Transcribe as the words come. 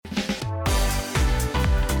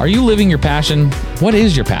Are you living your passion? What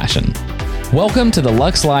is your passion? Welcome to the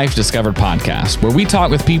Luxe Life Discovered podcast, where we talk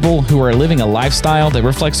with people who are living a lifestyle that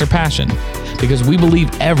reflects their passion, because we believe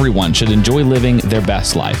everyone should enjoy living their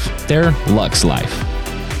best life, their Luxe life.